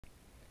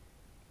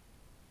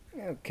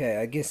Okay,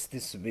 I guess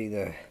this will be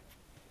the,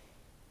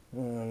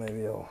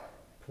 maybe I'll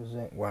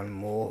present one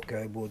more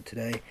go board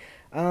today.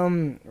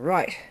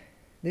 Right,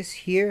 this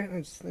here,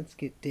 let's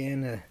get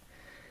down to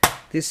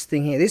this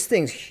thing here. This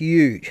thing's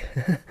huge.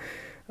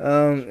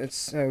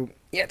 It's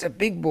a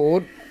big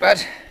board,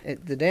 but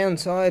the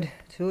downside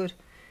to it,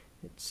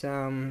 it's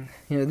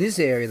this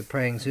area of the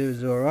praying surface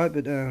is alright,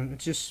 but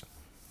it's just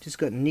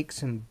got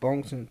nicks and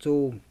bonks, and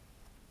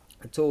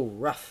it's all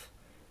rough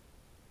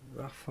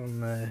on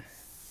the,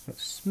 not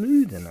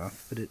smooth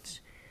enough, but its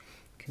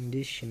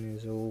condition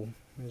is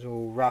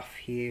all rough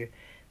here.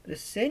 But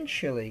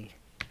essentially,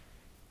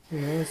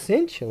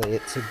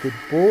 it's a good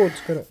board. It's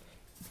got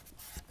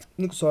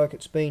looks like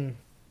it's been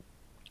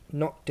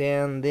knocked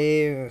down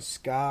there, a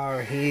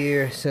scar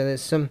here, so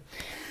there's some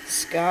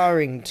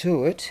scarring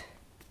to it.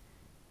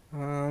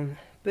 But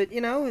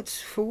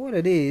it's for what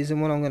it is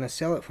and what I'm going to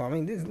sell it for. I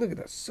mean, look at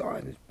the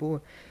size of this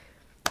board.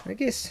 I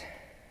guess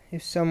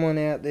if someone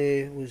out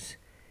there was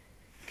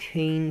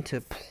keen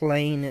to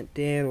plane it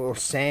down or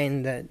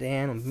sand that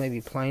down, or maybe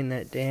plane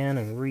that down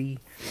and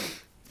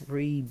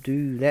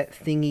redo that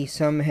thingy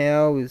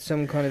somehow with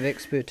some kind of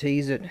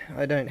expertise that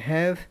I don't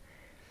have.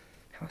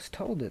 I was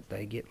told that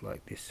they get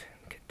like this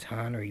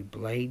katana-y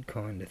blade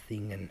kind of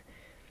thing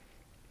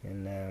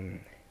and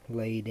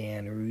lay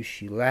down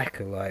rushi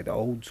lacquer like the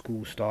old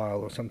school style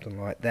or something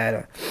like that.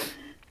 I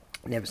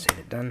never seen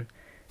it done,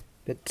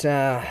 but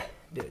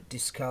bit of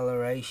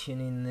discoloration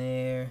in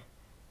there.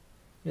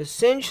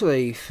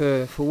 Essentially,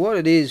 for what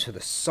it is, for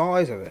the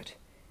size of it,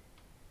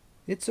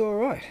 it's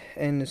alright,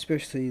 and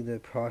especially the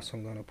price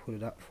I'm going to put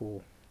it up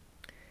for,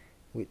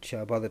 which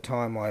by the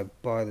time I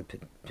buy the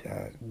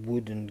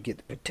wood and get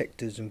the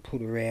protectors and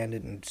put around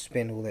it and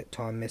spend all that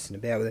time messing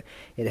about with it,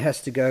 it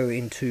has to go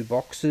in 2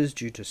 boxes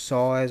due to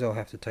size. I'll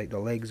have to take the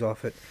legs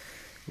off it.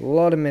 A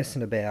lot of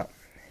messing about.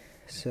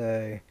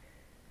 So,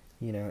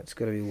 it's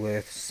got to be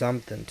worth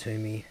something to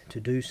me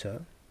to do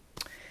so.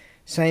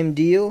 Same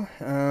deal,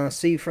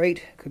 sea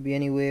freight could be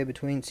anywhere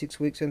between 6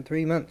 weeks and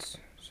 3 months.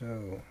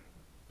 So,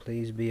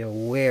 please be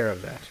aware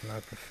of that. And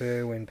I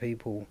prefer when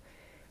people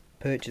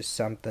purchase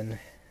something,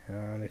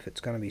 if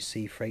it's going to be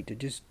sea freight, to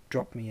just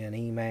drop me an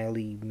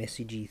email-y,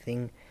 messagey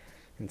thing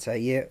and say,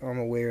 yeah, I'm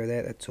aware of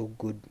that, that's all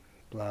good,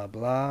 blah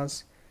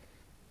blahs.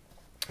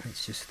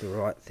 It's just the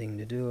right thing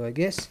to do, I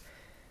guess.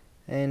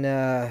 And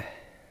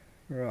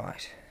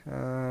right,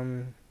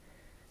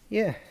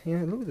 yeah,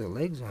 look at the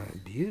legs on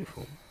it,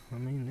 beautiful. I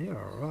mean, they're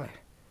alright.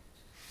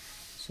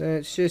 So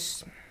it's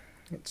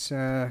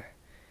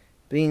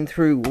been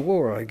through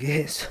war, I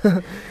guess.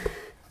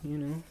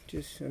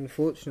 Just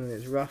unfortunately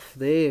it's rough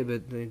there,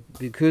 but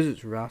because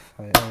it's rough,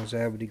 I was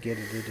able to get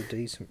it at a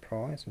decent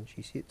price, and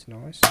she sits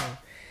nice. So,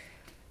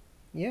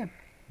 yeah,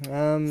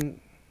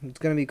 it's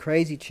going to be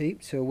crazy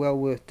cheap, so well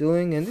worth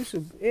doing. And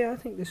I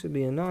think this would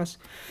be a nice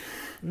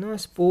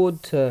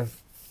board to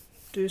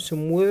do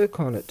some work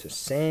on it, to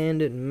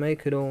sand it and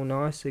make it all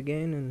nice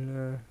again,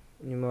 and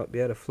you might be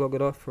able to flog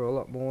it off for a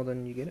lot more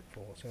than you get it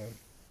for. So,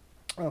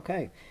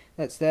 okay,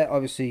 that's that.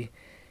 Obviously,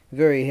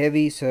 very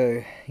heavy,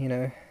 so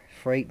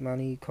freight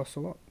money costs a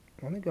lot.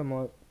 I think I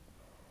might,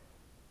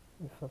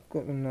 if I've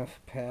got enough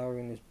power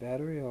in this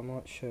battery, I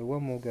might show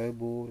one more go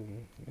board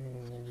and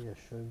maybe a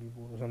shogi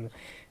board or something,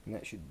 and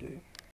that should do.